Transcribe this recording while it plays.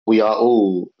we are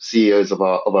all CEOs of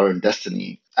our own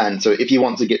destiny. And so if you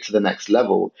want to get to the next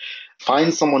level,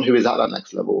 find someone who is at that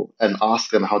next level and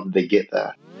ask them how did they get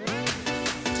there.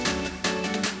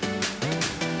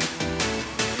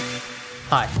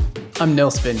 Hi, I'm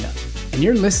Nils Vinja, and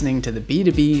you're listening to the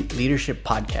B2B Leadership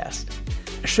Podcast,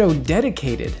 a show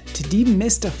dedicated to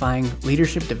demystifying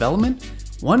leadership development,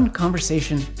 one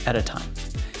conversation at a time.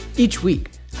 Each week,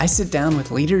 I sit down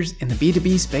with leaders in the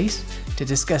B2B space to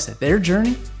discuss their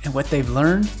journey and what they've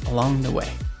learned along the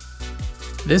way.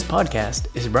 This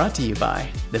podcast is brought to you by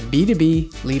the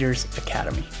B2B Leaders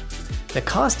Academy. The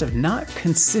cost of not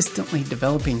consistently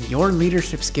developing your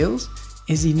leadership skills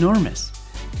is enormous,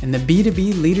 and the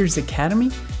B2B Leaders Academy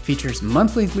features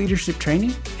monthly leadership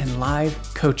training and live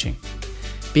coaching.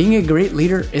 Being a great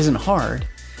leader isn't hard.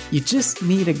 You just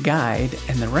need a guide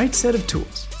and the right set of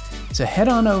tools. So head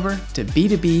on over to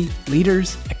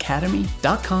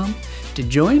b2bleadersacademy.com to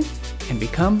join and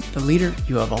become the leader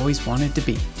you have always wanted to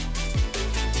be.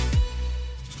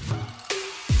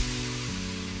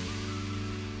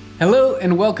 Hello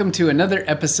and welcome to another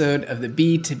episode of the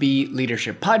B2B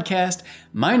Leadership Podcast.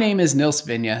 My name is Nils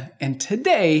Vinja, and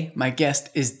today my guest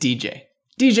is DJ.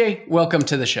 DJ, welcome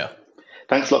to the show.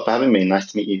 Thanks a lot for having me. Nice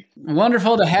to meet you.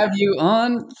 Wonderful to have you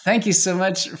on. Thank you so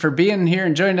much for being here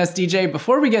and joining us, DJ.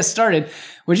 Before we get started,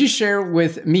 would you share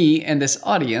with me and this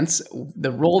audience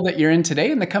the role that you're in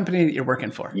today and the company that you're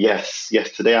working for? Yes.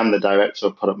 Today I'm the director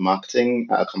of product marketing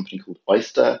at a company called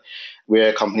Oyster. We're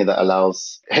a company that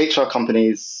allows HR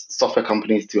companies, software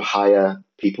companies to hire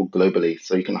people globally.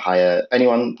 So you can hire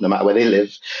anyone, no matter where they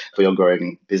live, for your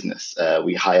growing business.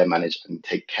 We hire, manage, and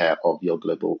take care of your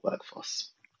global workforce.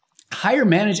 Hire,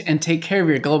 manage, and take care of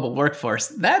your global workforce.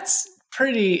 That's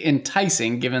pretty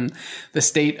enticing given the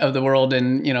state of the world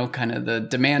and, kind of the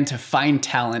demand to find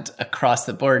talent across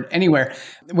the board anywhere.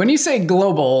 When you say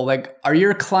global, are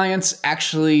your clients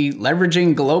actually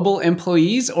leveraging global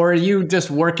employees, or are you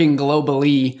just working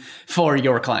globally for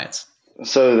your clients?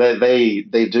 So they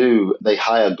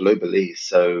hire globally.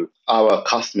 So our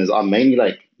customers are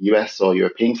mainly US or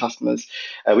European customers.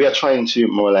 We are trying to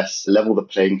more or less level the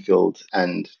playing field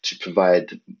and to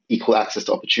provide equal access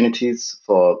to opportunities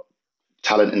for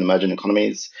talent in emerging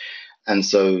economies. And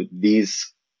so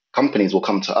these companies will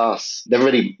come to us. They've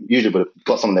already usually would have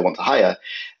got someone they want to hire,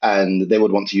 and they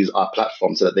would want to use our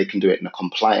platform so that they can do it in a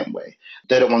compliant way.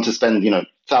 They don't want to spend,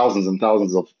 thousands and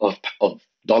thousands of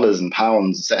dollars and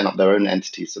pounds setting up their own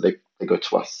entities. So they go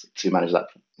to us to manage that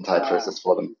entire process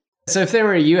for them. So if they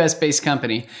were a US-based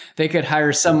company, they could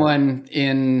hire someone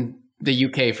in the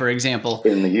UK, for example.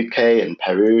 In the UK, in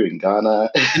Peru, in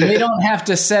Ghana. And they don't have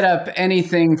to set up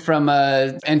anything from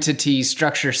a entity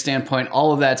structure standpoint.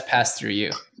 All of that's passed through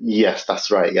you. Yes, that's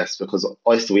right. Yes, because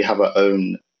Oyster, we have our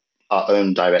own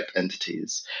direct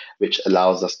entities, which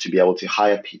allows us to be able to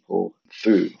hire people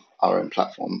through our own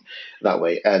platform that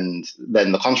way. And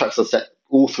then the contracts are set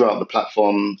all throughout the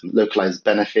platform. Localized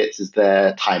benefits is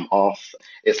there, time off.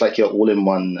 It's like your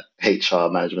all-in-one HR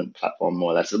management platform,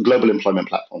 more or less, a global employment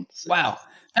platform. Wow,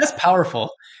 that's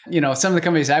powerful. Some of the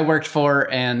companies I worked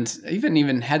for, and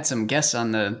even had some guests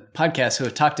on the podcast who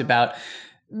have talked about,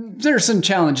 there are some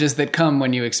challenges that come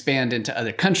when you expand into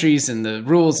other countries and the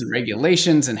rules and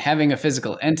regulations and having a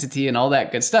physical entity and all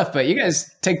that good stuff. But you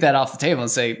guys take that off the table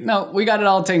and say, no, we got it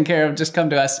all taken care of. Just come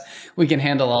to us. We can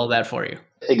handle all that for you.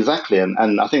 Exactly.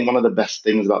 And I think one of the best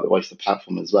things about the Oyster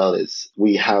platform as well is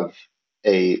we have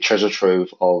a treasure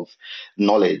trove of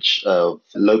knowledge of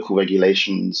local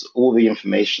regulations, all the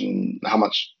information, how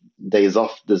much days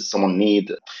off does someone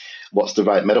need, what's the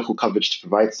right medical coverage to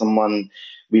provide someone.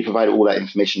 We provide all that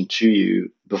information to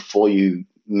you before you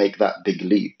make that big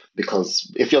leap.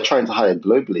 Because if you're trying to hire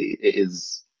globally, it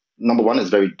is, number one,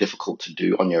 it's very difficult to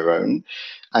do on your own.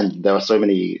 And there are so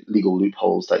many legal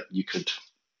loopholes that you could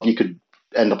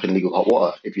end up in legal hot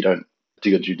water if you don't do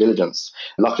your due diligence.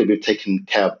 Luckily, we've taken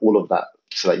care of all of that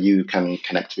so that you can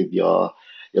connect with your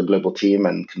global team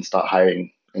and can start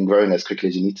hiring and growing as quickly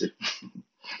as you need to.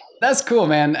 That's cool,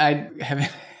 man. I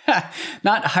haven't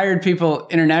not hired people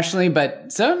internationally,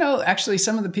 but actually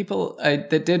some of the people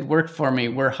that did work for me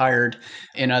were hired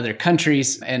in other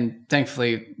countries. And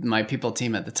thankfully, my people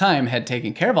team at the time had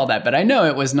taken care of all that. But I know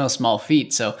it was no small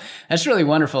feat. So that's really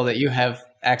wonderful that you have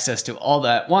access to all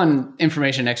that, one,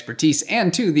 information expertise,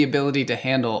 and two, the ability to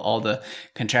handle all the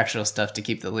contractual stuff to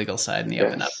keep the legal side in the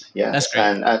up and up. Yes. That's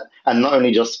great. And not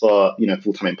only just for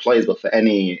full-time employees, but for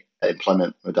any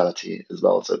employment modality as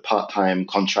well. So part-time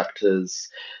contractors,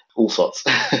 all sorts.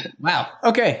 Wow.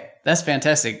 Okay. That's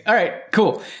fantastic. All right,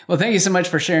 cool. Well, thank you so much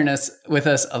for sharing with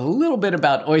us a little bit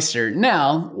about Oyster.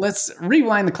 Now, let's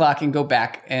rewind the clock and go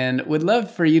back, and would love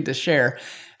for you to share,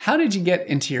 how did you get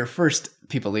into your first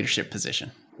people leadership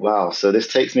position? Wow. So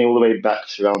this takes me all the way back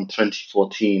to around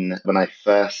 2014 when I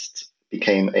first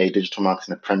became a digital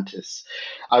marketing apprentice.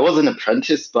 I was an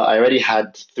apprentice, but I already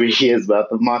had 3 years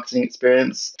worth of marketing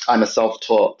experience. I'm a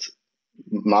self-taught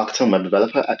marketer and web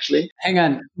developer, actually. Hang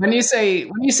on. When you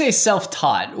say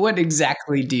self-taught, what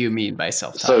exactly do you mean by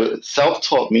self-taught? So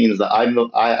self-taught means that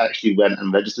I actually went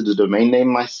and registered a domain name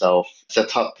myself,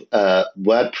 set up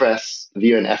WordPress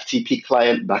via an FTP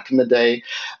client back in the day.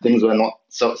 Things were not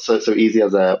so easy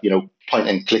as a point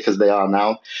and click as they are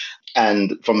now.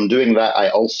 And from doing that, I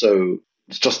also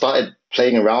just started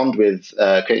playing around with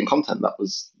creating content. That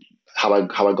was how I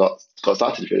got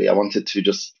started. Really, I wanted to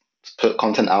just put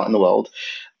content out in the world,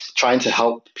 trying to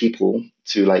help people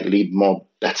to lead more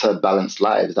better, balanced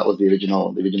lives. That was the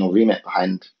original remit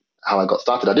behind how I got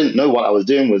started. I didn't know what I was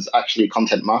doing was actually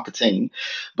content marketing,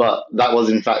 but that was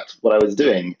in fact what I was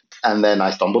doing. And then I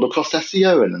stumbled across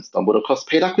SEO and then stumbled across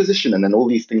paid acquisition. And then all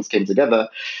these things came together,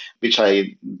 which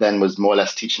I then was more or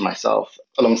less teaching myself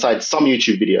alongside some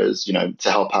YouTube videos,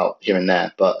 to help out here and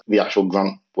there. But the actual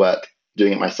grunt work,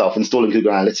 doing it myself, installing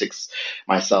Google Analytics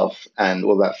myself and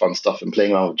all that fun stuff, and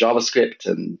playing around with JavaScript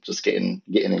and just getting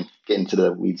into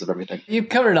the weeds of everything. You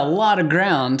covered a lot of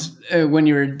ground when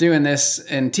you were doing this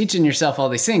and teaching yourself all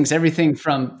these things, everything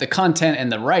from the content and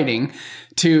the writing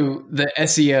to the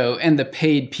SEO and the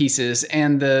paid pieces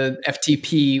and the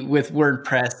FTP with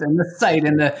WordPress and the site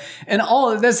and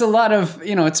all. There's a lot of,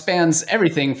 it spans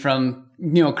everything from,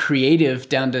 creative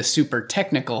down to super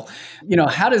technical.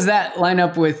 How does that line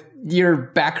up with your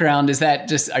background? Is that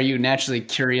just, are you naturally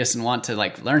curious and want to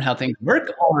learn how things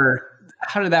work, or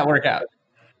how did that work out?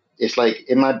 It's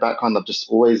in my background, I've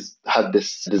just always had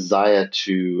this desire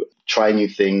to try new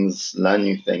things, learn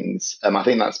new things. I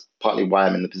think that's partly why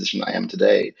I'm in the position that I am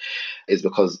today, is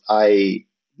because I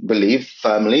believe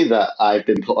firmly that I've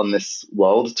been put on this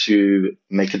world to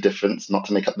make a difference, not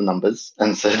to make up the numbers.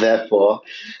 And so therefore,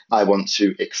 I want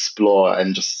to explore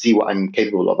and just see what I'm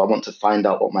capable of. I want to find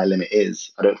out what my limit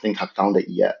is. I don't think I've found it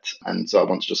yet. And so I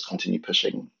want to just continue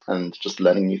pushing and just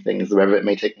learning new things, wherever it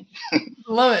may take me.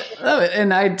 Love it. Love it.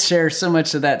 And I share so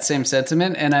much of that same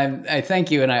sentiment. And I thank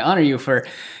you and I honor you for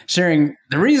sharing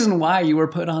the reason why you were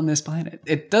put on this planet.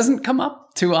 It doesn't come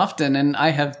up too often. And I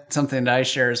have something that I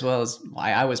share as well as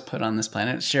why I was put on this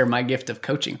planet, share my gift of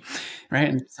coaching, right?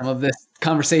 And some of this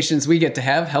conversations we get to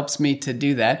have helps me to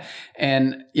do that.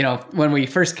 And, when we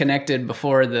first connected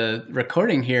before the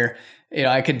recording here,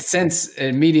 I could sense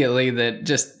immediately that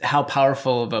just how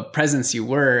powerful of a presence you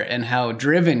were and how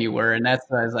driven you were. And that's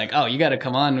why I was like, oh, you got to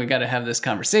come on. We got to have this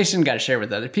conversation, got to share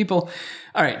with other people.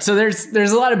 All right. So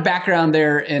there's a lot of background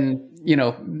there in,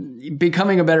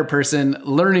 becoming a better person,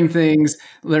 learning things,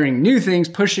 learning new things,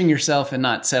 pushing yourself and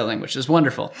not settling, which is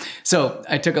wonderful. So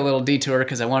I took a little detour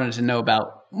because I wanted to know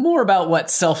more about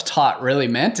what self-taught really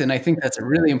meant. And I think that's a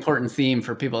really important theme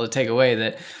for people to take away,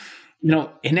 that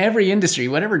in every industry,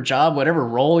 whatever job, whatever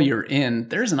role you're in,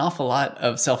 there's an awful lot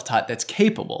of self-taught that's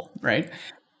capable, right?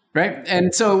 Right.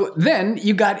 And so then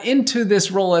you got into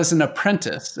this role as an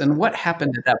apprentice. And what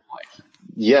happened at that point?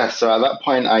 Yeah, so at that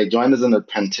point, I joined as an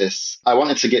apprentice. I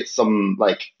wanted to get some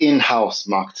in-house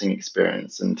marketing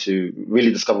experience and to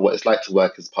really discover what it's like to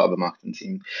work as part of a marketing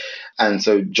team. And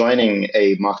so joining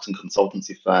a marketing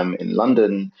consultancy firm in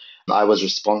London, I was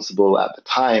responsible at the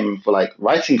time for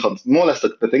writing more or less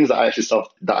the things that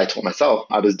I taught myself.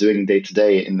 I was doing day to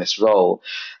day in this role.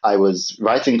 I was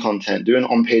writing content, doing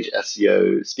on-page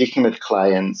SEO, speaking with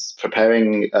clients,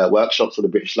 preparing workshops for the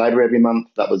British Library every month.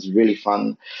 That was really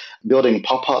fun. Building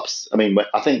pop-ups. I mean,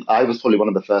 I think I was probably one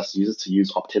of the first users to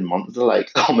use Opt-in Monster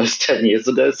almost 10 years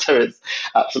ago. So it's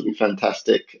absolutely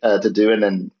fantastic to do. And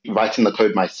then writing the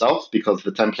code myself, because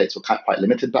the templates were quite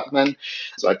limited back then.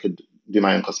 So I could do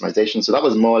my own customization. So that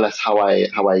was more or less how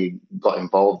I got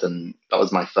involved, and that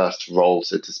was my first role,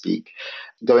 so to speak.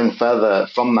 Going further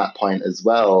from that point as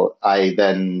well, I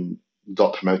then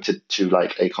got promoted to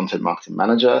a content marketing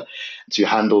manager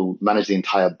to manage the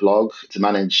entire blog, to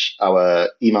manage our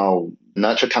email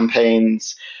nurture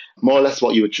campaigns, more or less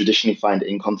what you would traditionally find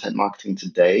in content marketing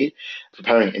today,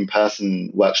 preparing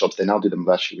in-person workshops. They now do them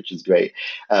virtually, which is great.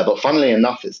 But funnily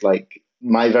enough, it's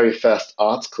my very first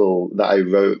article that I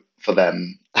wrote for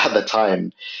them at the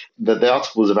time, the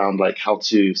article was around how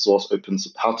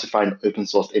to find open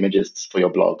source images for your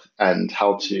blog and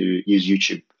how to use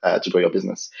YouTube to grow your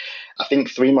business. I think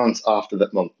 3 months after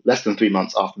that, well, less than 3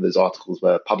 months after those articles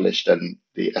were published and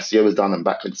the SEO was done and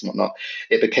backlinks and whatnot,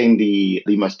 it became the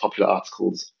most popular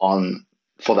articles on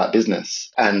for that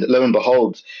business. And lo and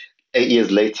behold, 8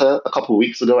 years later, a couple of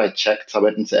weeks ago, I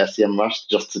went into SEMrush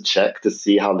just to check to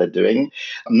see how they're doing.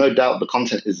 No doubt the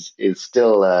content is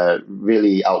still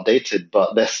really outdated,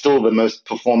 but they're still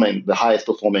the highest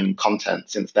performing content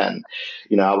since then.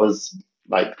 I was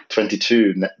like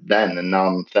 22 then, and now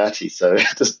I'm 30. So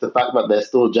just the fact that they're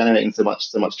still generating so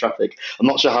much traffic. I'm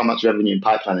not sure how much revenue and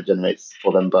pipeline it generates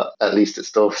for them, but at least it's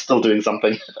still doing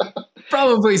something.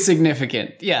 Probably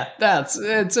significant. Yeah,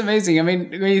 it's amazing. I mean,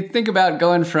 when you think about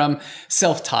going from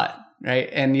self-taught, right?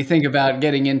 And you think about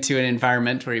getting into an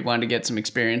environment where you want to get some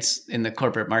experience in the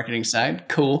corporate marketing side,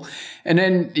 cool. And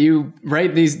then you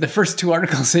write the first 2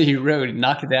 articles that you wrote,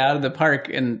 knock it out of the park,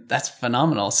 and that's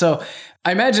phenomenal. So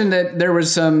I imagine that there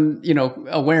was some,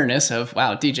 awareness of,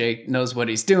 wow, DJ knows what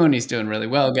he's doing. He's doing really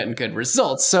well, getting good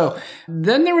results. So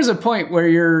then there was a point where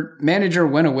your manager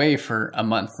went away for a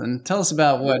month. And tell us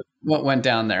about what went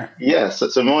down there. Yeah,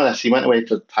 so more or less, he went away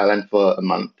to Thailand for a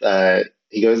month.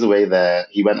 He goes away there.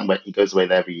 He goes away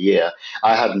there every year.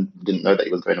 Didn't know that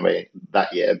he was going away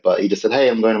that year, but he just said, "Hey,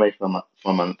 I'm going away for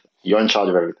a month. You're in charge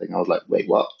of everything." I was like, "Wait,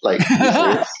 what?" Like,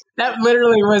 that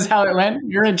literally was how it went.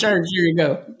 You're in charge. Here you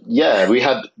go. Yeah,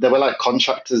 there were like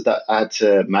contractors that I had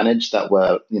to manage that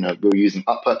were, we were using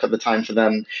Upwork at the time for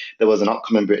them. There was an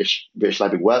upcoming British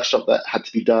Library workshop that had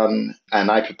to be done, and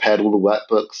I prepared all the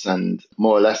workbooks, and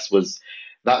more or less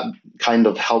that kind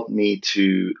of helped me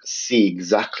to see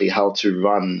exactly how to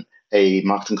run a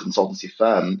marketing consultancy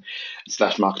firm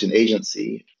 / marketing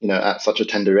agency, at such a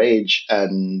tender age,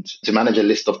 and to manage a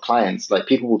list of clients. Like,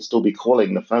 people would still be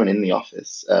calling the phone in the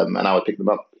office, and I would pick them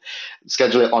up,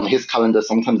 schedule it on his calendar.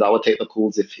 Sometimes I would take the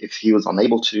calls if he was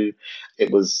unable to.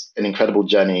 It was an incredible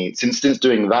journey. Since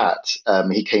doing that,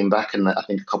 he came back, and I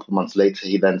think a couple of months later,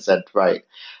 he then said, "Right,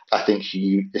 I think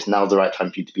it's now the right time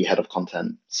for you to be head of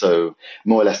content." So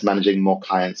more or less managing more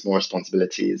clients, more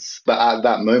responsibilities. But at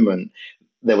that moment,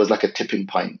 there was like a tipping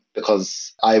point,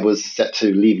 because I was set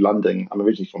to leave London. I'm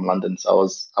originally from London, so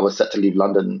I was set to leave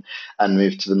London and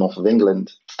move to the north of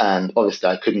England. And obviously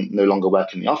I couldn't no longer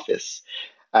work in the office.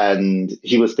 And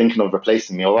he was thinking of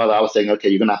replacing me, or rather I was saying, "Okay,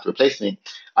 you're going to have to replace me."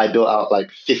 I built out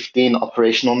like 15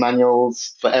 operational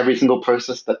manuals for every single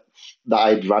process that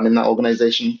I'd run in that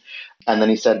organization. And then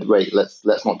he said, "Wait,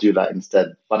 let's not do that.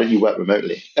 Instead, why don't you work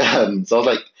remotely?" So I was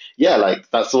like, yeah, like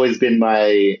that's always been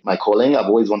my calling. I've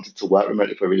always wanted to work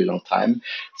remotely for a really long time.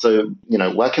 So,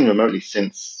 working remotely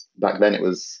since back then, it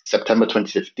was September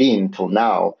 2015 till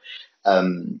now.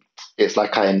 It's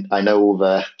like I know all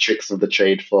the tricks of the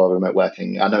trade for remote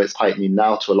working. I know it's quite new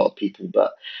now to a lot of people,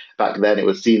 but back then it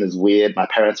was seen as weird. My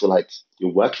parents were like,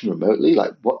 "You're working remotely?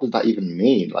 Like, what does that even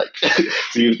mean?" Like,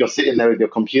 so you're sitting there with your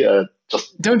computer.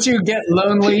 Just don't you get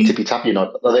lonely? Tippy tappy,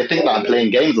 they think that I'm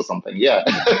playing games or something. Yeah.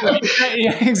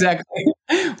 Yeah, exactly.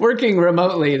 Working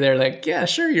remotely, they're like, "Yeah,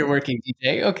 sure, you're working,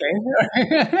 DJ. Okay."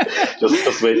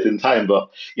 just wasting time. But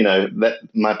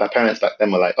my parents back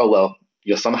then were like, "Oh well,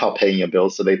 you're somehow paying your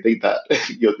bills, so they think that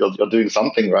you're doing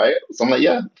something right." So I'm like,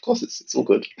 "Yeah, of course, it's all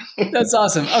good." That's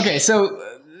awesome. Okay, so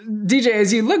DJ,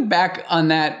 as you look back on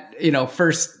that,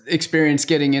 first experience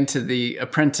getting into the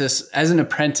apprentice as an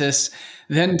apprentice,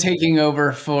 then taking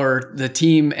over for the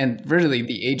team and really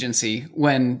the agency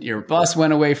when your boss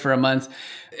went away for a month,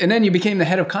 and then you became the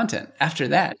head of content after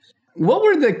that. What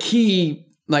were the key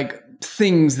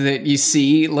things that you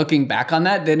see looking back on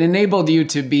that enabled you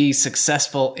to be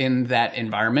successful in that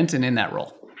environment and in that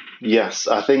role? Yes,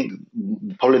 I think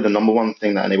probably the number one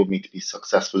thing that enabled me to be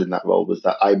successful in that role was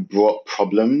that I brought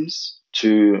problems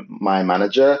to my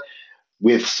manager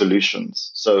with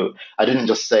solutions. So I didn't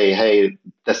just say, "Hey,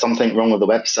 there's something wrong with the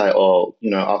website," or,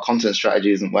 "Our content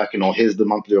strategy isn't working," or "Here's the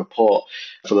monthly report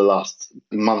for the last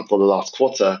month or the last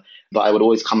quarter." But I would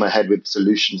always come ahead with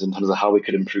solutions in terms of how we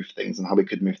could improve things and how we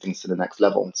could move things to the next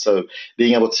level. So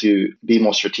being able to be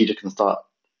more strategic and start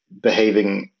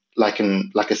behaving like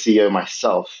a CEO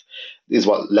myself is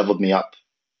what leveled me up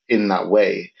in that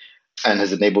way, and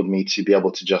has enabled me to be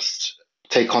able to just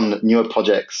take on newer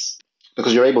projects,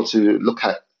 because you're able to look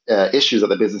at issues that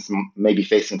the business may be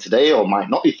facing today or might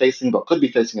not be facing, but could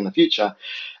be facing in the future,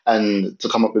 and to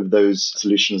come up with those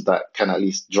solutions that can at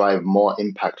least drive more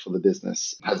impact for the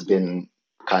business has been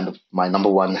kind of my number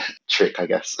one trick, I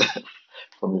guess,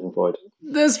 for moving forward.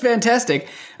 That's fantastic.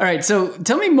 All right, so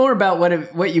tell me more about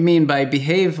what you mean by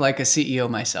behave like a CEO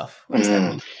myself. What does that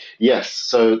mean? Yes.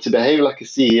 So to behave like a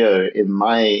CEO in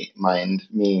my mind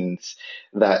means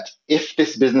that if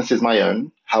this business is my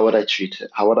own, how would I treat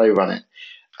it? How would I run it?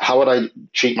 How would I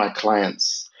treat my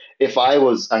clients? If I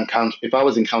was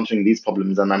encountering these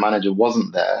problems and my manager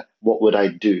wasn't there, what would I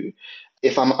do?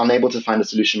 If I'm unable to find a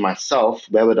solution myself,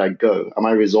 where would I go? Am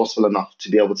I resourceful enough to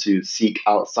be able to seek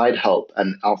outside help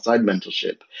and outside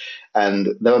mentorship?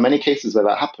 And there were many cases where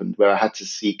that happened, where I had to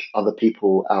seek other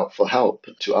people out for help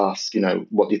to ask,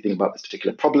 what do you think about this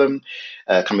particular problem?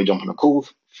 Can we jump on a call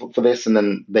for this? And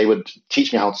then they would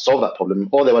teach me how to solve that problem,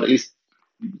 or they would at least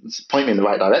point me in the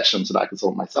right direction so that I can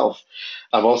solve it myself.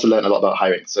 I've also learned a lot about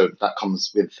hiring. So that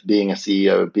comes with being a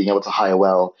CEO, being able to hire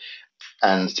well,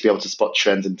 and to be able to spot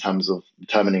trends in terms of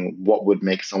determining what would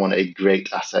make someone a great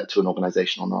asset to an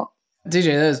organization or not.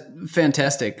 DJ, that was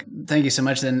fantastic. Thank you so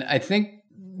much. And I think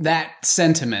that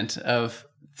sentiment of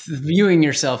viewing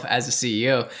yourself as a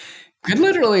CEO could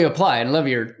literally apply, and I love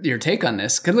your take on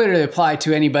this, could literally apply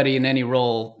to anybody in any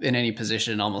role, in any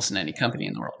position, almost in any company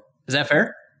in the world. Is that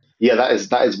fair? Yeah, that is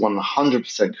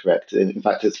 100% correct. In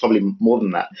fact, it's probably more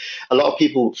than that. A lot of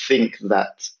people think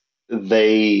that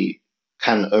they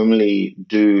can only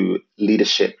do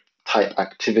leadership type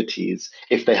activities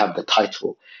if they have the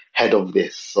title head of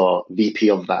this or VP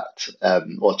of that,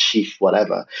 or chief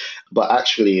whatever. But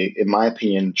actually, in my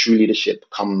opinion, true leadership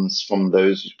comes from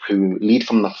those who lead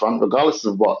from the front, regardless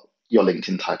of what your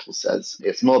LinkedIn title says.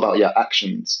 It's more about your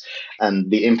actions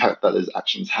and the impact that those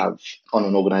actions have on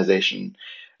an organization,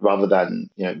 rather than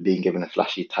being given a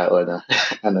flashy title and a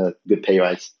and a good pay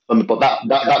rise. But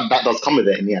that does come with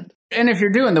it in the end. And if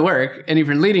you're doing the work, and if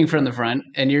you're leading from the front,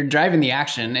 and you're driving the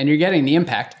action, and you're getting the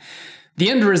impact, the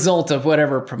end result of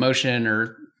whatever promotion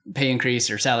or pay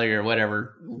increase or salary or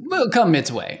whatever will come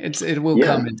its way. It will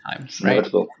come in time, right?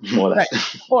 Inevitable, more or less.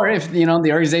 Right. Or if the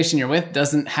organization you're with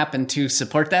doesn't happen to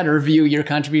support that or view your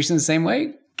contribution the same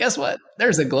way, guess what?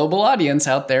 There's a global audience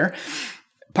out there,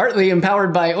 partly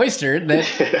empowered by Oyster, that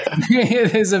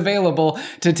is available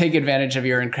to take advantage of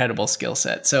your incredible skill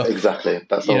set. So exactly,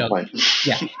 that's the whole point.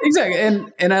 Yeah, exactly.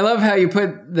 And I love how you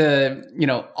put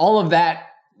all of that,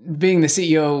 being the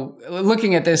CEO,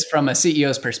 looking at this from a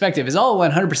CEO's perspective, is all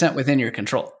 100% within your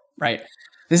control, right?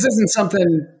 This isn't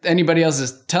something anybody else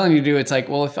is telling you to do. It's like,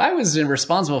 well, if I was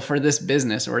responsible for this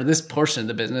business or this portion of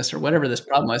the business or whatever this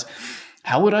problem was,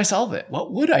 how would I solve it?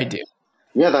 What would I do?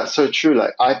 Yeah, that's so true.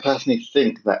 Like, I personally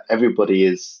think that everybody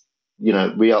is,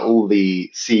 we are all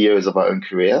the CEOs of our own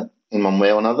career in one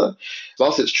way or another.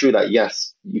 Whilst it's true that,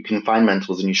 yes, you can find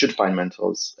mentors and you should find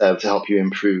mentors to help you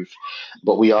improve,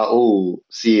 but we are all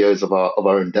CEOs of our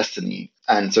own destiny.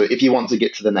 And so if you want to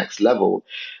get to the next level,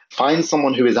 find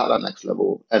someone who is at that next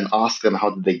level and ask them how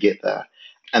did they get there,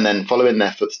 and then follow in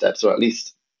their footsteps, or at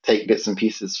least take bits and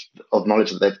pieces of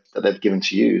knowledge that they've given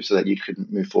to you so that you could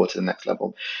move forward to the next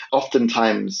level.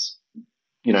 Oftentimes,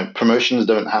 promotions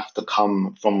don't have to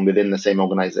come from within the same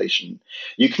organization.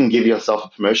 You can give yourself a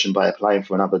promotion by applying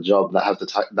for another job that has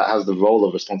the role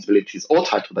of responsibilities or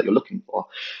title that you're looking for.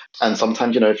 And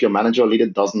sometimes, if your manager or leader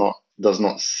does not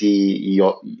see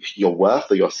your worth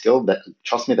or your skill, that,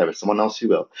 trust me, there is someone else who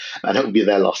will, and it will be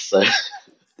their loss. So.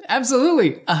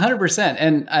 Absolutely, 100%.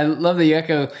 And I love that you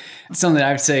echo something that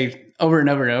I would say over and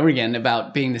over and over again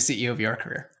about being the CEO of your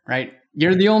career, right?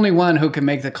 You're the only one who can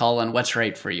make the call on what's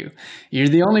right for you. You're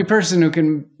the only person who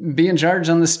can be in charge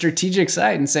on the strategic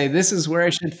side and say, this is where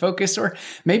I should focus, or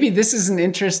maybe this is an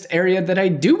interest area that I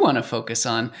do want to focus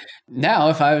on. Now,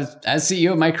 if I was as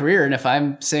CEO of my career, and if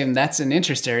I'm saying that's an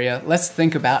interest area, let's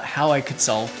think about how I could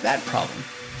solve that problem.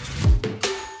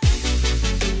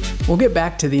 We'll get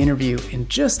back to the interview in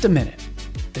just a minute.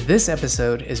 This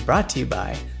episode is brought to you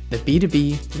by the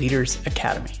B2B Leaders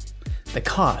Academy. The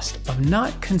cost of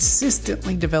not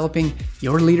consistently developing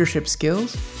your leadership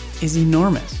skills is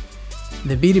enormous.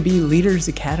 The B2B Leaders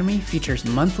Academy features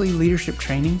monthly leadership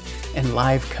training and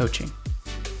live coaching.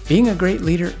 Being a great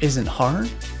leader isn't hard.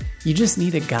 You just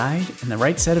need a guide and the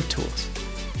right set of tools.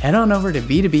 Head on over to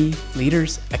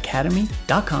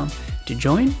b2bleadersacademy.com to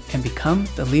join and become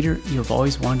the leader you've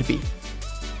always wanted to be.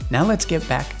 Now let's get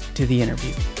back to the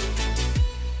interview.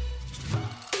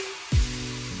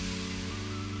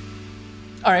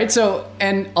 All right. So,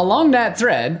 and along that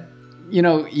thread, you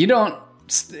don't,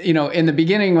 in the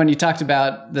beginning, when you talked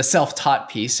about the self-taught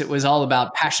piece, it was all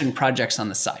about passion projects on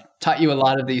the side. Taught you a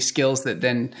lot of these skills that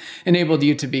then enabled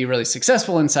you to be really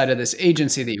successful inside of this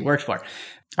agency that you worked for.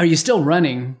 Are you still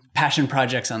running passion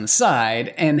projects on the side?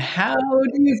 And how do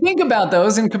you think about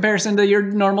those in comparison to your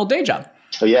normal day job?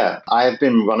 So yeah, I've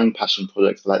been running passion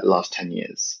projects for like the last 10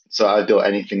 years. So I've built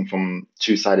anything from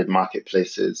two-sided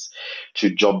marketplaces to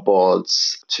job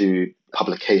boards to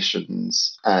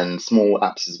publications and small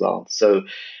apps as well. So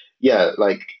yeah,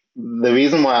 like the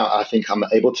reason why I think I'm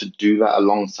able to do that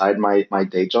alongside my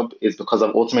day job is because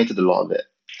I've automated a lot of it.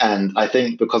 And I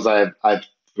think because I've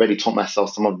already taught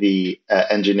myself some of the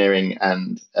engineering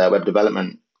and web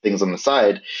development things on the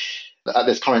side, at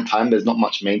this current time, there's not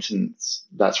much maintenance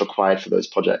that's required for those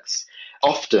projects.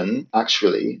 Often,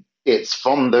 actually, it's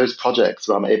from those projects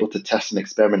where I'm able to test and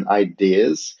experiment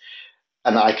ideas,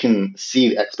 and I can see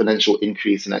the exponential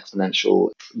increase and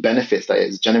exponential benefits that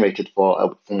is generated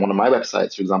from one of my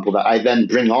websites, for example, that I then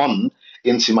bring on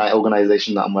into my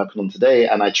organization that I'm working on today,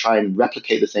 and I try and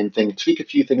replicate the same thing, tweak a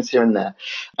few things here and there,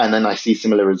 and then I see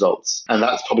similar results. And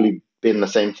that's probably been the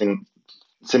same thing,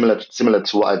 similar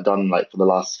to what I've done like for the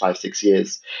last 5 6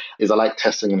 years. Is I like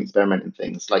testing and experimenting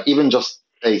things, like even just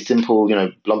a simple,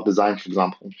 blog design, for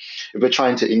example. If we're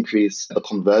trying to increase the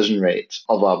conversion rate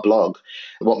of our blog,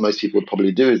 what most people would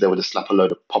probably do is they would just slap a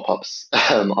load of pop-ups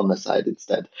on the side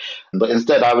instead. But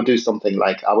instead, I would do something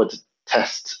like I would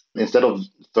test, instead of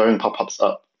throwing pop-ups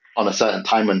up on a certain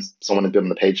time when someone has been on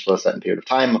the page for a certain period of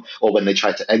time, or when they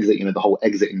try to exit, the whole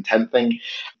exit intent thing.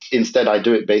 Instead, I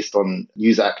do it based on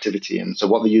user activity. And so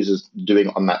what the user's doing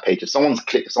on that page. If someone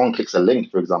clicks a link,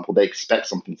 for example, they expect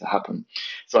something to happen.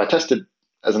 So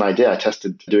as an idea, I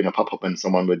tested doing a pop-up when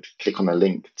someone would click on a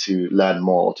link to learn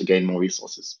more or to gain more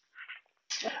resources.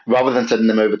 Rather than sending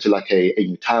them over to like a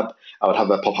new tab, I would have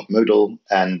a pop-up modal,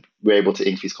 and we're able to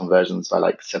increase conversions by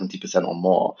like 70% or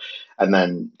more. And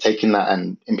then taking that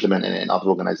and implementing it in other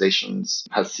organizations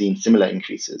has seen similar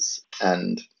increases.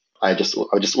 And I just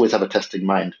always have a testing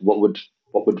mind. What would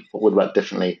work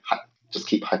differently? Just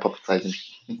keep hypothesizing.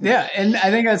 Yeah, and I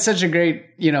think that's such a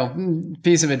great,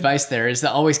 piece of advice there, is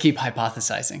to always keep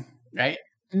hypothesizing, right?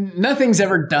 Nothing's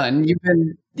ever done.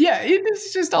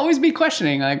 It's just always be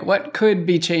questioning, like what could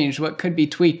be changed, what could be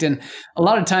tweaked. And a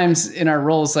lot of times in our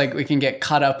roles, like we can get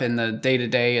caught up in the day to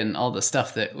day and all the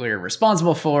stuff that we're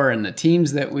responsible for and the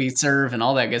teams that we serve and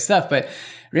all that good stuff. But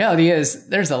reality is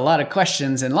there's a lot of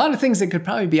questions and a lot of things that could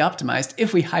probably be optimized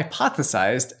if we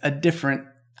hypothesized a different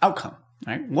outcome,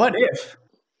 right? What if?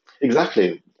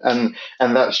 Exactly. And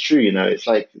that's true. It's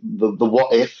like the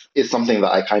what if is something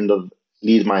that I kind of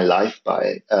lead my life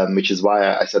by, which is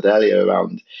why I said earlier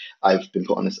around I've been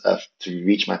put on this earth to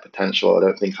reach my potential. I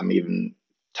don't think I'm even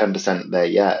 10% there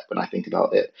yet when I think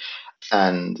about it.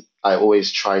 And I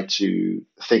always try to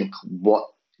think,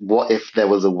 what if there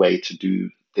was a way to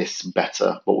do this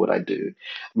better? What would I do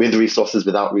with resources,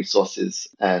 without resources,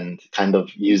 and kind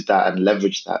of use that and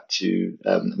leverage that to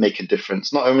make a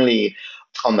difference, not only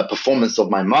on the performance of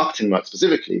my marketing work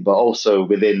specifically, but also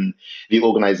within the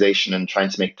organization and trying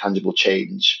to make tangible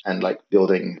change and like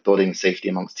building safety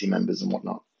amongst team members and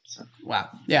whatnot. So. Wow.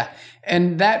 Yeah.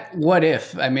 And that what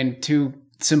if, two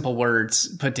simple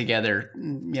words put together,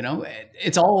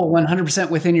 it's all 100%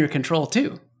 within your control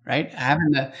too, right?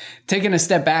 Taking a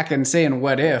step back and saying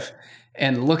what if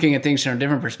and looking at things from a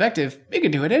different perspective, you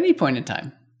can do it at any point in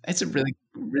time. It's a really,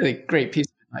 really great piece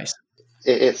of advice.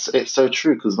 It's so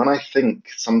true, because when I think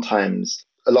sometimes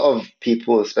a lot of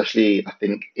people, especially I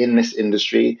think in this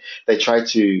industry, they try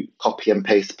to copy and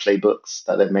paste playbooks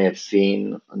that they may have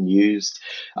seen and used.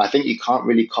 I think you can't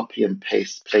really copy and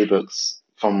paste playbooks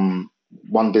from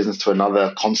one business to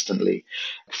another constantly.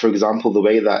 For example, the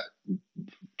way that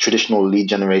traditional lead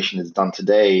generation is done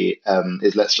today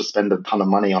is let's just spend a ton of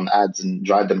money on ads and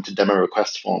drive them to demo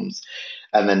request forms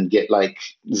and then get like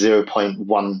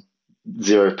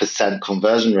 0.10%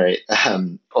 conversion rate,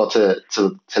 or to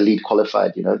lead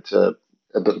qualified, to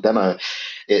a book demo.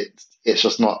 It's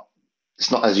just not,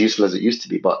 it's not as useful as it used to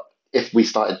be. But if we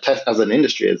started as an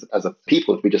industry, as a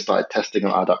people, if we just started testing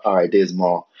our ideas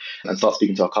more and start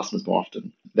speaking to our customers more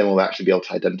often, then we'll actually be able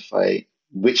to identify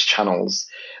which channels,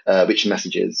 which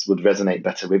messages would resonate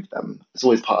better with them. It's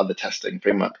always part of the testing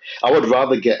framework. I would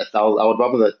rather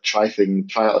try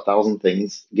out 1,000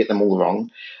 things, get them all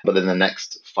wrong, but then the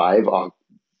next 5 are,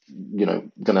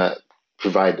 gonna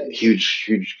provide huge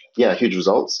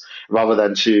results, rather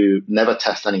than to never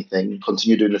test anything,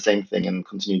 continue doing the same thing, and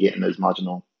continue getting those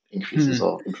marginal increases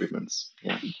or improvements.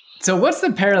 Yeah. So what's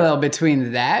the parallel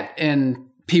between that and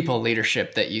people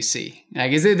leadership that you see?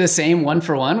 Like, is it the same one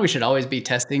for one? We should always be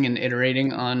testing and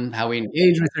iterating on how we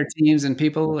engage with our teams and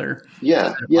people, or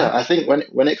yeah. I think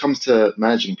when it comes to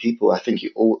managing people, I think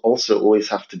you also always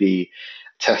have to be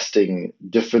testing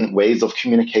different ways of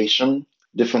communication,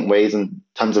 different ways in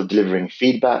terms of delivering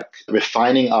feedback,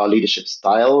 refining our leadership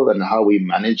style and how we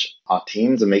manage our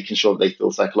teams, and making sure they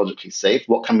feel psychologically safe.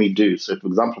 What can we do? So, for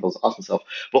example, I was asking myself,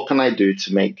 what can I do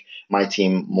to make my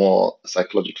team more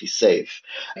psychologically safe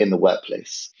in the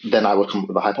workplace? Then I would come up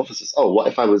with a hypothesis. Oh, what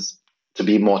if I was to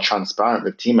be more transparent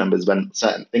with team members when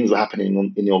certain things were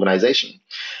happening in the organization?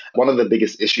 One of the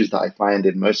biggest issues that I find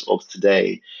in most orgs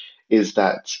today is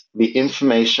that the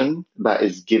information that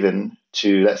is given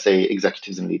to, let's say,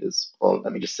 executives and leaders, or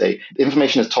let me just say, the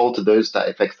information is told to those that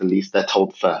it affects the least, they're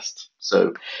told first.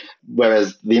 So,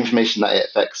 whereas the information that it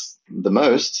affects the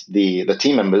most, the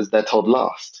team members, they're told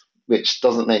last, which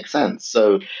doesn't make sense.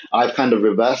 So I've kind of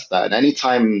reversed that. And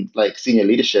anytime like senior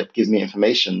leadership gives me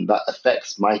information that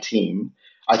affects my team,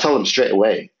 I tell them straight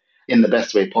away in the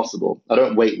best way possible. I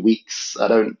don't wait weeks. I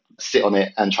don't sit on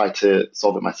it and try to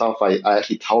solve it myself. I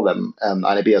actually tell them, and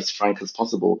I be as frank as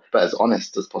possible, but as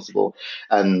honest as possible.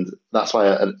 And that's why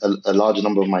a large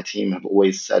number of my team have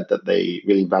always said that they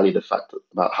really value the fact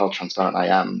about how transparent I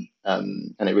am.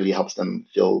 And it really helps them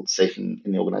feel safe in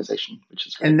the organization, which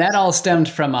is great. And that all stemmed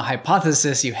from a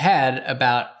hypothesis you had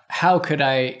about how could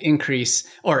I increase,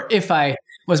 or if I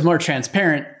was more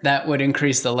transparent, that would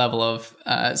increase the level of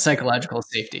psychological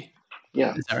safety.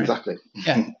 Yeah, right? Exactly.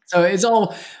 Yeah. So it's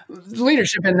all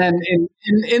leadership. And then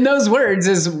in those words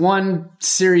is one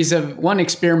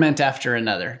experiment after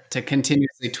another to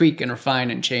continuously tweak and refine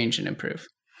and change and improve.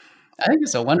 I think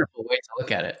it's a wonderful way to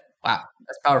look at it. Wow,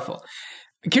 that's powerful.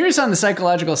 Curious on the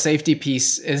psychological safety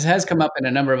piece. It has come up in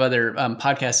a number of other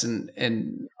podcasts,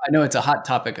 and I know it's a hot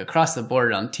topic across the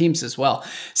board on teams as well.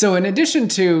 So in addition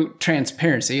to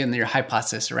transparency and your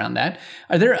hypothesis around that,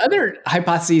 are there other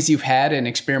hypotheses you've had and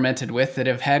experimented with that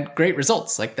have had great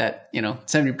results, like that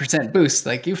 70% boost?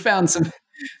 Like you found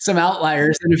some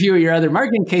outliers in a few of your other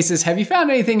marketing cases. Have you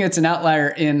found anything that's an outlier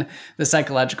in the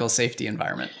psychological safety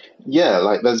environment? Yeah,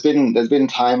 like there's been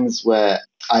times where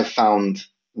I found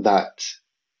that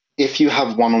if you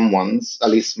have one-on-ones,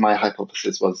 at least my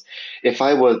hypothesis was, if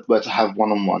I were to have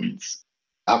one-on-ones,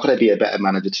 how could I be a better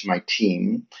manager to my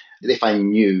team if I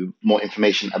knew more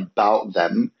information about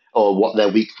them or what their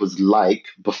week was like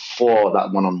before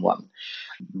that one-on-one?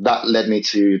 That led me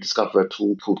to discover a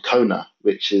tool called Kona,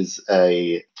 which is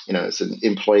it's an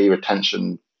employee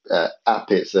retention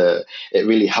app. It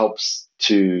really helps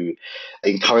to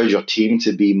encourage your team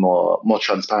to be more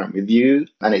transparent with you.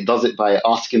 And it does it by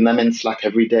asking them in Slack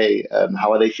every day,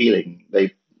 how are they feeling?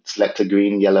 They select a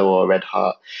green, yellow, or red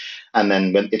heart. And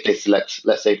then if they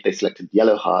selected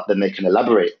yellow heart, then they can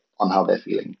elaborate on how they're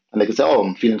feeling. And they can say, oh,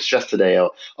 I'm feeling stressed today,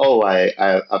 or, oh,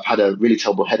 I've had a really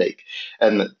terrible headache.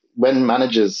 And when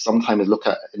managers sometimes look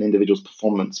at an individual's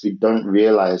performance, we don't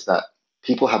realize that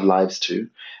people have lives too.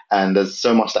 And there's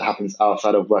so much that happens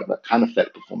outside of work that can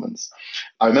affect performance.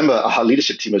 I remember our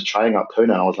leadership team was trying out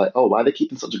Kona, and I was like, oh, why are they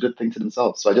keeping such a good thing to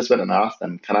themselves? So I just went and I asked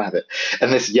them, can I have it?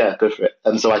 And they said, yeah, go for it.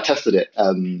 And so I tested it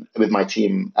with my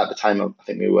team at the time. I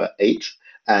think we were 8.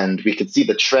 And we could see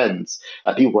the trends.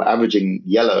 People were averaging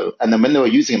yellow. And then when they were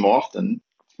using it more often,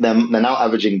 they're now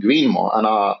averaging green more. And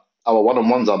our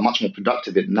one-on-ones are much more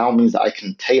productive. It now means that I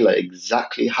can tailor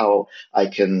exactly how I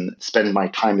can spend my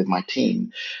time with my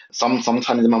team.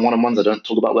 Sometimes in my one-on-ones, I don't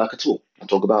talk about work at all. I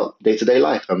talk about day-to-day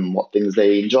life and what things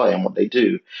they enjoy and what they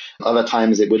do. Other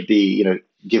times it would be,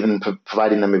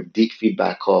 providing them with deep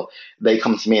feedback, or they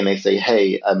come to me and they say,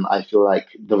 hey, I feel like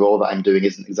the role that I'm doing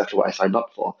isn't exactly what I signed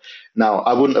up for. Now,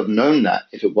 I wouldn't have known that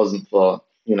if it wasn't for,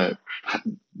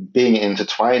 being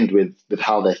intertwined with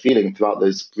how they're feeling throughout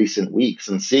those recent weeks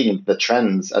and seeing the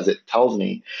trends as it tells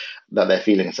me that they're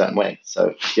feeling a certain way.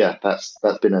 So yeah, that's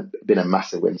been a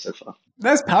massive win so far.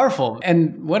 That's powerful.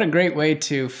 And what a great way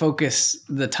to focus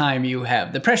the time you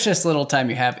have, the precious little time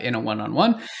you have in a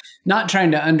one-on-one, not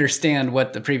trying to understand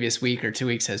what the previous week or 2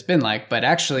 weeks has been like, but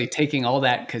actually taking all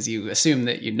that because you assume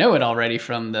that you know it already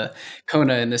from the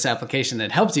Kona in this application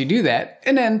that helps you do that,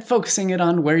 and then focusing it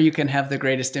on where you can have the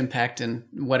greatest impact in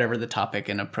whatever the topic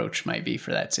and approach might be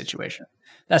for that situation.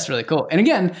 That's really cool. And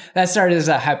again, that started as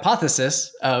a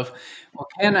hypothesis of, well,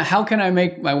 how can I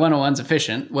make my one-on-ones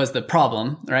efficient was the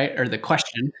problem, right? Or the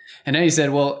question. And then he said,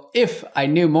 well, if I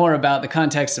knew more about the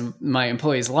context of my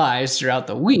employees' lives throughout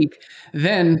the week,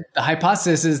 then the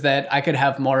hypothesis is that I could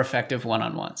have more effective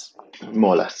one-on-ones.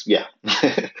 More or less, yeah.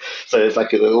 So it's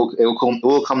like it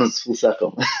all comes full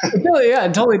circle. Yeah,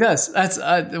 it totally does. That's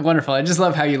wonderful. I just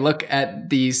love how you look at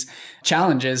these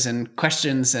challenges and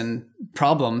questions and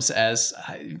problems as,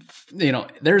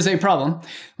 there's a problem.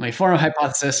 Let me form a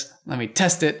hypothesis. Let me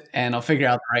test it, and I'll figure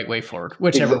out the right way forward.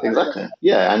 Whichever. Exactly.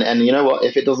 Yeah, and you know what?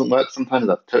 If it doesn't work, sometimes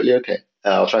that's totally okay.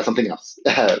 I'll try something else.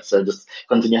 So just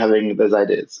continue having those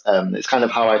ideas. It's kind of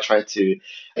how I try to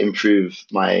improve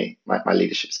my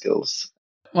leadership skills.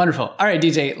 Wonderful. All right,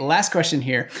 DJ, last question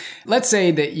here. Let's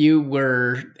say that you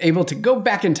were able to go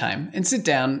back in time and sit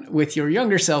down with your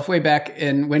younger self way back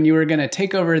in when you were going to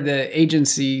take over the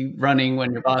agency running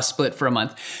when your boss split for a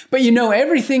month, but you know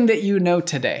everything that you know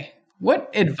today.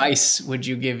 What advice would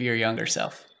you give your younger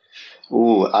self?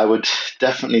 I would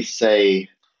definitely say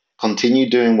continue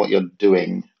doing what you're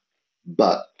doing,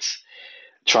 but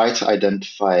try to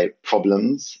identify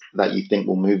problems that you think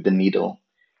will move the needle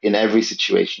in every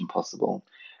situation possible.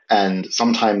 And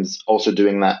sometimes also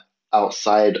doing that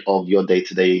outside of your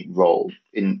day-to-day role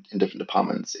in different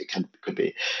departments. Could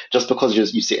be just because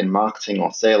you sit in marketing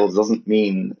or sales doesn't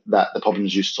mean that the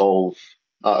problems you solve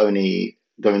are only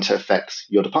going to affect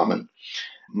your department.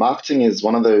 Marketing is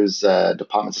one of those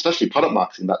departments, especially product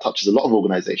marketing, that touches a lot of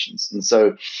organizations. And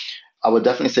so I would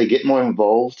definitely say get more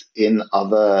involved in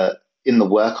the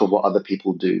work of what other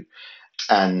people do,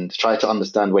 and try to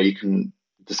understand where you can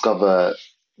discover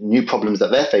new problems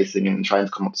that they're facing and trying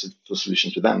to come up with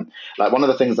solutions with them. Like one of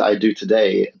the things that I do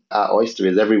today at Oyster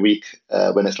is every week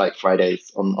when it's like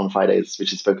Fridays, on Fridays,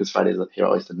 which is Focus Fridays here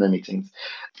at Oyster, no meetings,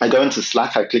 I go into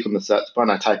Slack, I click on the search bar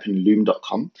and I type in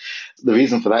loom.com. The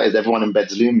reason for that is everyone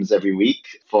embeds Looms every week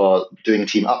for doing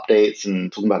team updates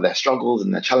and talking about their struggles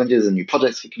and their challenges and new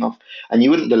projects kicking off. And you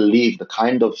wouldn't believe the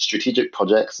kind of strategic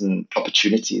projects and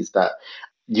opportunities that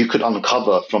you could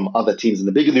uncover from other teams. And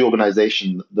the bigger the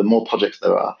organization, the more projects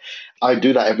there are. I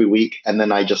do that every week, and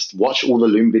then I just watch all the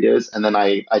Loom videos, and then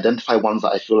I identify ones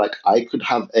that I feel like I could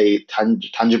have a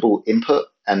tangible input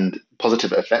and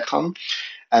positive effect on.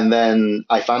 And then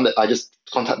I found that I just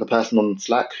contact the person on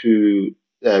Slack who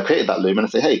created that Loom, and I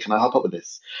say, hey, can I help out with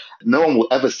this? No one will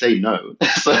ever say no.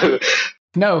 So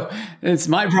no, it's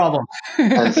my problem.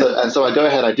 and so I go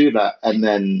ahead, I do that, and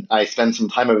then I spend some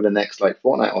time over the next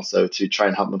fortnight or so to try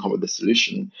and help them come up with a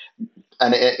solution.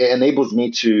 And it enables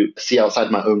me to see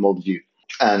outside my own worldview.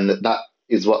 And that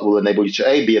is what will enable you to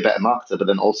be a better marketer, but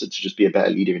then also to just be a better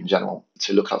leader in general,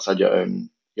 to look outside your own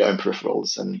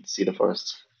peripherals and see the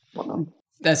forest, whatnot.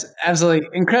 That's absolutely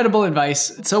incredible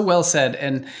advice. So well said.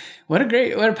 And what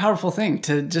a powerful thing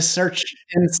to just search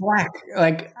in Slack,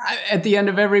 at the end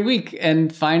of every week,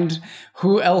 and find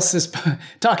who else is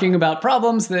talking about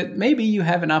problems that maybe you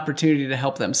have an opportunity to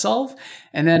help them solve,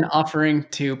 and then offering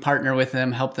to partner with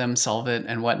them, help them solve it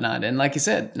and whatnot. And like you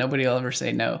said, nobody will ever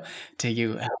say no to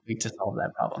you helping to solve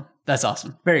that problem. That's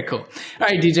awesome. Very cool. All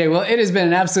right, DJ. Well, it has been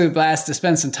an absolute blast to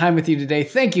spend some time with you today.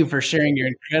 Thank you for sharing your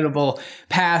incredible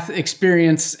path,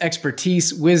 experience,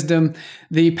 expertise, wisdom,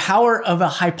 the power of a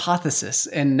hypothesis.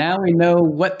 And now we know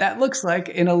what that looks like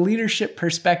in a leadership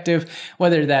perspective,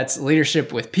 whether that's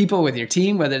leadership with people, with your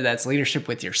team, whether that's leadership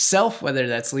with yourself, whether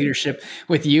that's leadership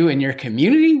with you and your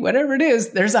community, whatever it is,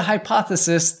 there's a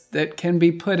hypothesis that can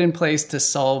be put in place to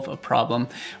solve a problem,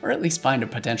 or at least find a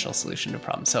potential solution to a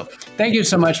problem. So thank you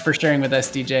so much for sharing with us,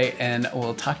 DJ, and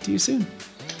we'll talk to you soon.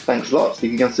 Thanks a lot.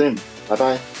 Speak again soon.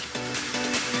 Bye-bye.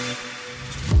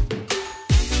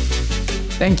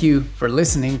 Thank you for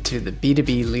listening to the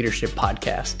B2B Leadership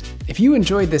Podcast. If you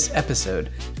enjoyed this episode,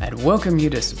 I'd welcome you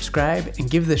to subscribe and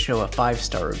give the show a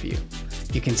 5-star review.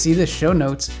 You can see the show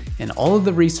notes and all of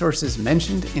the resources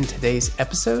mentioned in today's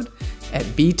episode at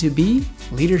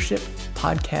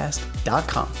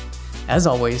b2bleadershippodcast.com. As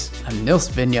always, I'm Nils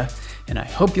Vinja, and I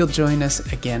hope you'll join us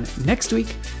again next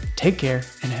week. Take care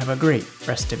and have a great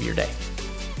rest of your day.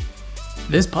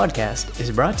 This podcast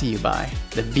is brought to you by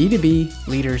the B2B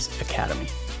Leaders Academy.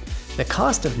 The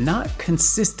cost of not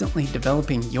consistently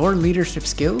developing your leadership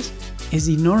skills is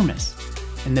enormous,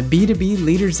 and the B2B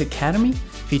Leaders Academy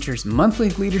features monthly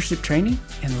leadership training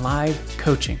and live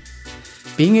coaching.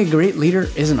 Being a great leader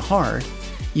isn't hard.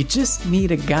 You just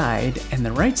need a guide and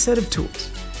the right set of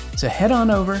tools. So head on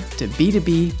over to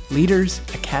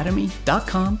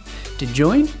b2bleadersacademy.com to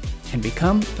join and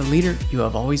become the leader you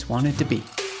have always wanted to be.